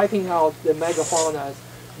in wiping out the megafauna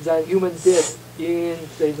than humans did in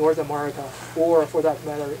North America, or for that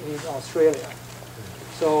matter in Australia.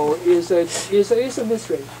 So it's a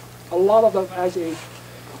mystery. A lot of them actually,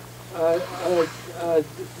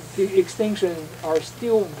 the extinction are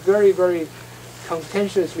still very, very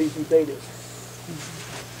contentiously debated.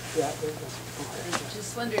 Yeah. I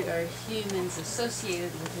just wondered, are humans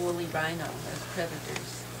associated with woolly rhino as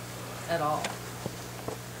predators at all?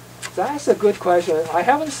 That's a good question. I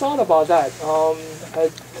haven't thought about that.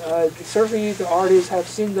 Certainly the artists have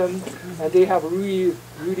seen them, and they have really,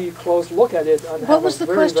 really close look at it. And what was the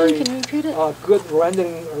question? Very, can you repeat it? Good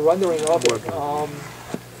rendering of it.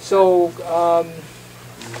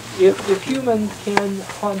 If humans can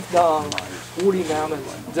hunt down woolly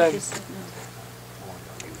mammoths, then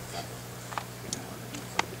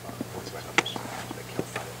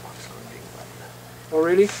oh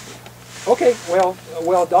really? Okay, well,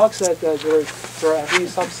 Doc said that there are at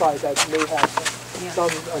least some sites that may have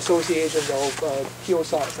some association of kill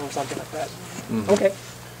sites or something like that. Okay,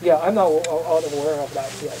 yeah, I'm not aware of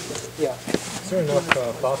that yet. Yeah. Is there enough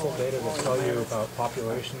fossil data to tell you about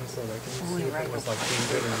populations so they can see if it was like being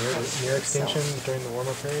good or near extinction during the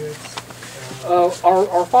warmer periods?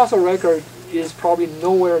 Our fossil record is probably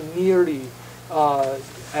nowhere nearly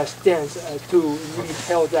as dense as to really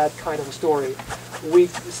tell that kind of a story.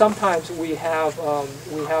 Sometimes we have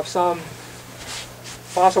some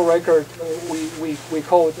fossil record we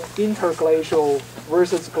call it interglacial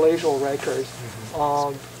versus glacial records.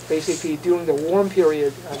 Basically during the warm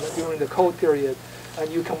period and during the cold period,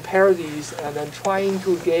 and you compare these and then trying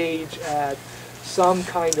to gauge at some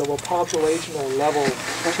kind of a populational level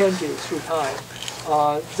changes through time.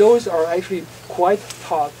 Those are actually quite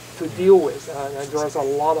tough to deal with, and there's a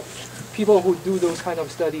lot of people who do those kind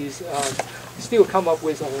of studies still come up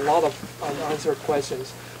with a lot of unanswered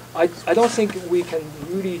questions. I don't think we can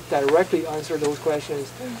really directly answer those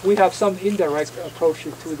questions. We have some indirect approach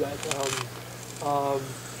to that.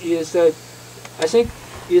 Is that I think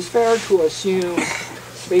it's fair to assume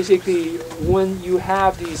basically when you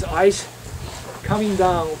have these ice coming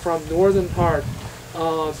down from northern part,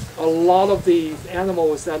 a lot of the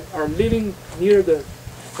animals that are living near the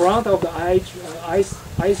front of the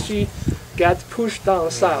ice sheet get pushed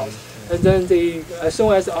down south. And then as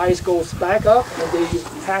soon as the ice goes back up, and they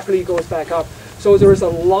happily goes back up. So there's a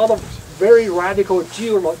lot of very radical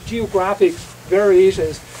geographic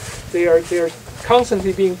variations. They're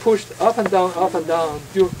constantly being pushed up and down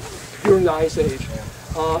during the Ice Age.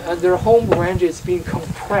 And their home ranges being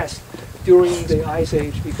compressed during the Ice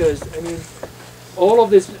Age because, I mean, all of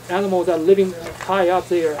these animals that are living high up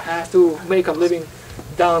there have to make a living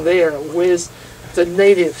down there with the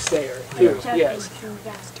natives there too. Yes.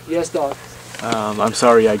 Yes, Doc. I'm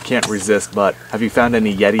sorry, I can't resist, but have you found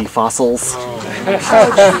any yeti fossils? Where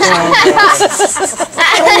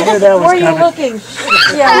are you looking?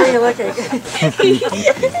 Yeah, where are you looking?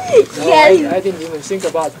 No, I didn't even think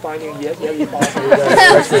about finding yeti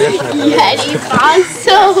fossils. Yeti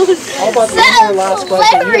fossils. How about your last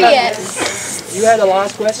question? You had the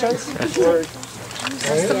last question?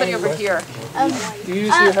 Somebody over here. Do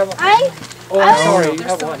you still have Oh, I'm sorry, you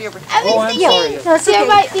have one. I was thinking there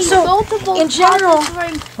might be multiple in general.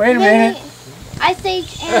 Wait a minute. I think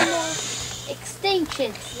animal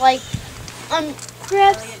extinctions, like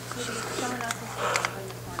perhaps.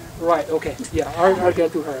 Right. Okay. Yeah. I'll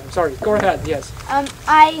get to her. I'm sorry. Go ahead. Yes.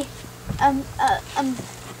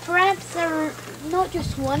 Perhaps there are not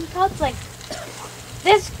just one cause. Like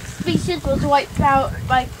this species was wiped out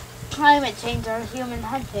by climate change or human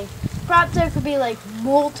hunting. Perhaps there could be like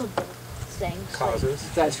multiple causes.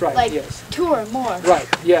 That's right. Like yes. 2 or more. Right.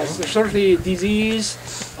 Yes. Certainly, disease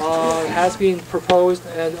has been proposed,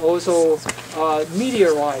 and also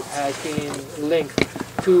meteorite has been linked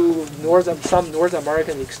to some North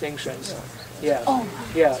American extinctions. Yeah. Oh.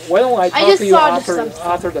 Yeah. Why don't I talk to you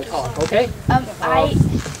after the talk? Okay.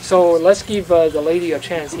 So let's give the lady a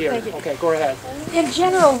chance here. Okay. Go ahead. In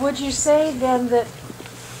general, would you say then that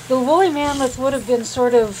the woolly mammoth would have been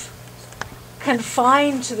sort of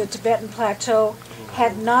confined to the Tibetan plateau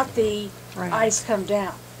had not the ice come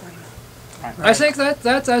down? I think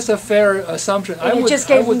that's a fair assumption. And it just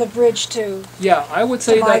gave them the bridge to. Yeah, I would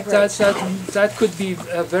say that could be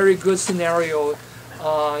a very good scenario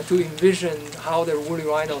to envision how the woolly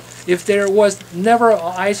rhino. If there was never an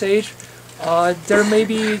ice age, there may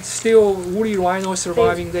be still woolly rhinos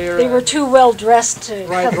surviving there. They were too well dressed to.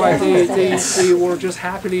 Right. They were just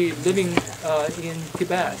happily living in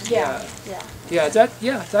Tibet. Yeah. That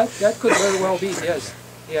could very well be. Yes.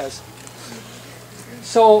 Yes.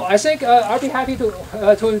 So I think I'll be happy to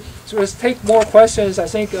just take more questions. I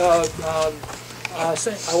think I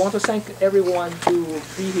want to thank everyone to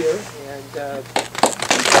be here and.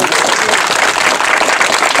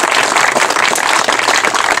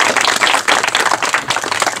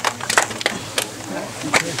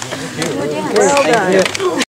 Well done.